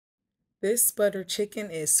This butter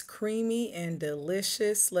chicken is creamy and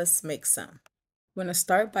delicious. Let's make some. I'm going to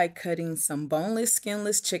start by cutting some boneless,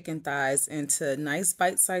 skinless chicken thighs into nice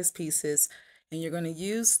bite-sized pieces, and you're going to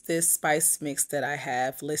use this spice mix that I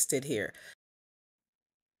have listed here.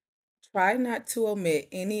 Try not to omit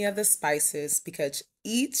any of the spices because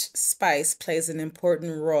each spice plays an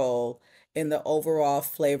important role in the overall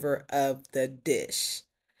flavor of the dish.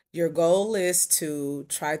 Your goal is to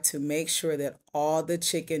try to make sure that all the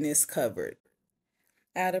chicken is covered.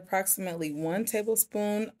 Add approximately 1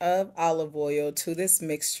 tablespoon of olive oil to this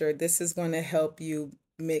mixture. This is going to help you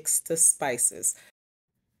mix the spices.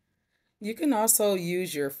 You can also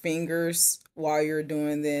use your fingers while you're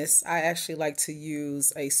doing this. I actually like to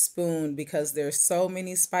use a spoon because there's so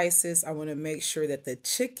many spices. I want to make sure that the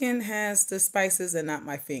chicken has the spices and not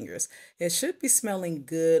my fingers. It should be smelling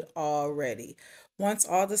good already. Once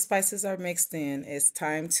all the spices are mixed in, it's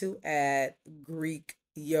time to add Greek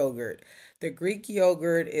yogurt. The Greek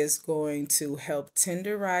yogurt is going to help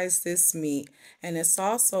tenderize this meat, and it's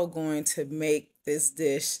also going to make this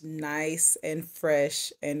dish nice and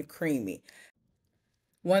fresh and creamy.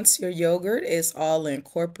 Once your yogurt is all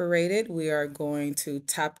incorporated, we are going to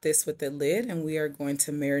top this with the lid and we are going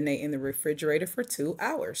to marinate in the refrigerator for 2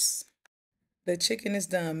 hours. The chicken is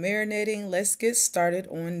done marinating. Let's get started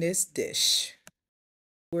on this dish.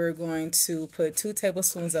 We're going to put 2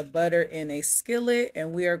 tablespoons of butter in a skillet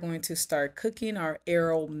and we are going to start cooking our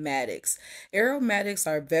aromatics. Aromatics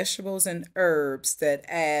are vegetables and herbs that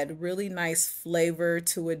add really nice flavor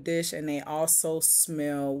to a dish, and they also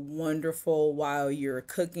smell wonderful while you're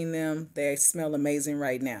cooking them. They smell amazing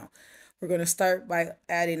right now. We're going to start by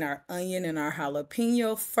adding our onion and our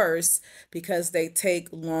jalapeno first because they take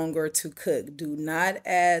longer to cook. Do not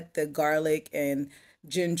add the garlic and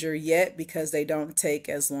ginger yet because they don't take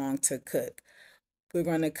as long to cook. We're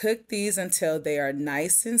going to cook these until they are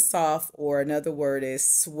nice and soft, or another word is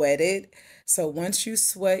sweated. So once you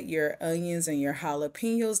sweat your onions and your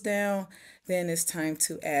jalapenos down, then it's time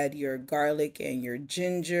to add your garlic and your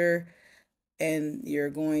ginger. And you're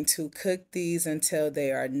going to cook these until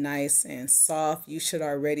they are nice and soft. You should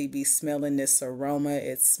already be smelling this aroma.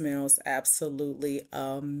 It smells absolutely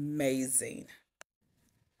amazing.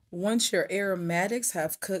 Once your aromatics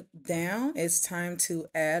have cooked down, it's time to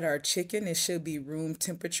add our chicken. It should be room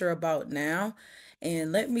temperature about now.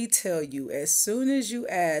 And let me tell you, as soon as you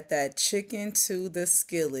add that chicken to the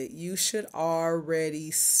skillet, you should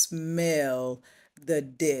already smell the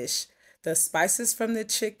dish. The spices from the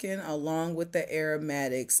chicken, along with the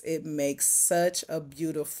aromatics, it makes such a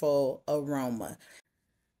beautiful aroma.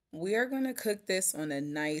 We are going to cook this on a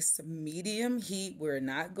nice medium heat. We're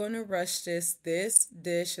not going to rush this. This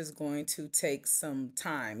dish is going to take some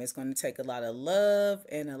time. It's going to take a lot of love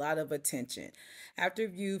and a lot of attention. After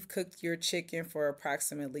you've cooked your chicken for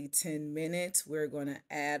approximately 10 minutes, we're going to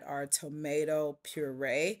add our tomato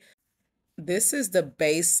puree. This is the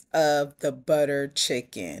base of the butter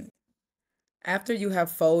chicken. After you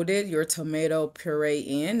have folded your tomato puree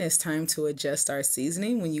in, it's time to adjust our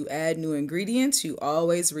seasoning. When you add new ingredients, you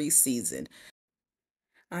always re-season.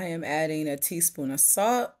 I am adding a teaspoon of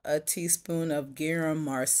salt, a teaspoon of garam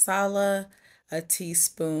marsala, a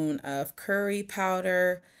teaspoon of curry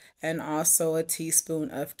powder, and also a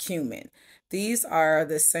teaspoon of cumin. These are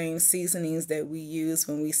the same seasonings that we used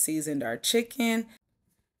when we seasoned our chicken.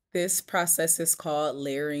 This process is called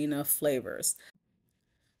layering of flavors.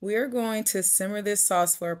 We are going to simmer this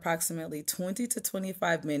sauce for approximately 20 to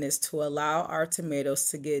 25 minutes to allow our tomatoes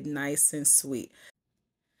to get nice and sweet.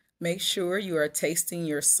 Make sure you are tasting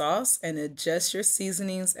your sauce and adjust your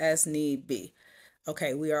seasonings as need be.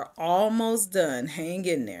 Okay, we are almost done. Hang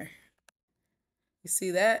in there. You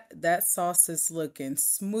see that? That sauce is looking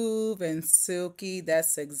smooth and silky.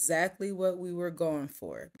 That's exactly what we were going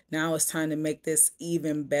for. Now it's time to make this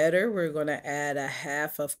even better. We're going to add a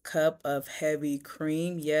half of cup of heavy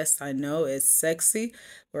cream. Yes, I know it's sexy.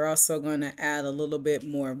 We're also going to add a little bit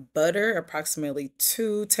more butter, approximately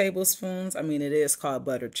 2 tablespoons. I mean, it is called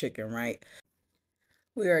butter chicken, right?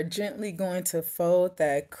 We are gently going to fold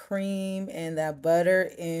that cream and that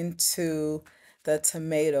butter into the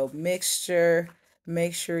tomato mixture.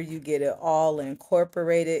 Make sure you get it all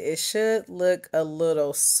incorporated. It should look a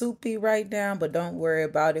little soupy right now, but don't worry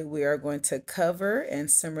about it. We are going to cover and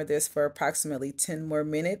simmer this for approximately 10 more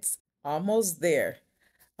minutes. Almost there.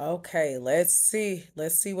 Okay, let's see.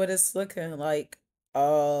 Let's see what it's looking like.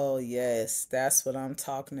 Oh, yes, that's what I'm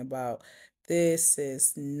talking about. This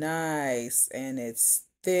is nice and it's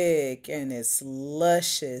thick and it's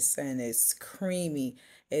luscious and it's creamy.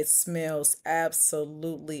 It smells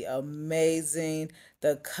absolutely amazing.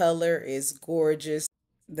 The color is gorgeous.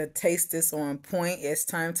 The taste is on point. It's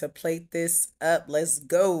time to plate this up. Let's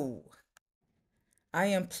go. I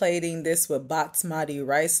am plating this with basmati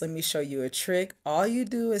rice. Let me show you a trick. All you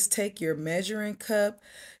do is take your measuring cup,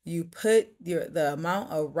 you put the amount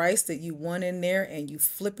of rice that you want in there, and you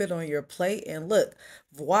flip it on your plate. And look,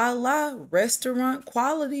 voila, restaurant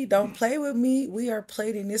quality. Don't play with me. We are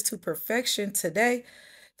plating this to perfection today.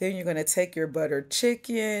 Then you're going to take your buttered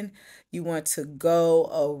chicken. You want to go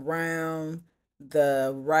around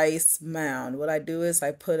the rice mound. What I do is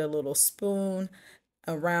I put a little spoon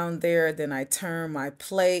around there, then I turn my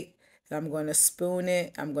plate and I'm going to spoon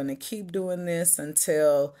it. I'm going to keep doing this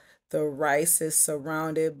until the rice is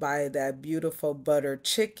surrounded by that beautiful buttered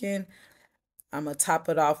chicken. I'm going to top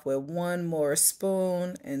it off with one more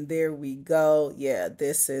spoon, and there we go. Yeah,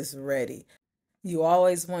 this is ready. You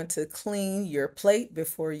always want to clean your plate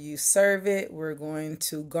before you serve it. We're going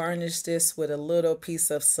to garnish this with a little piece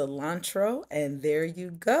of cilantro, and there you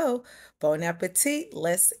go. Bon appetit.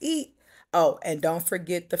 Let's eat. Oh, and don't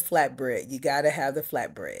forget the flatbread. You got to have the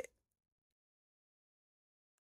flatbread.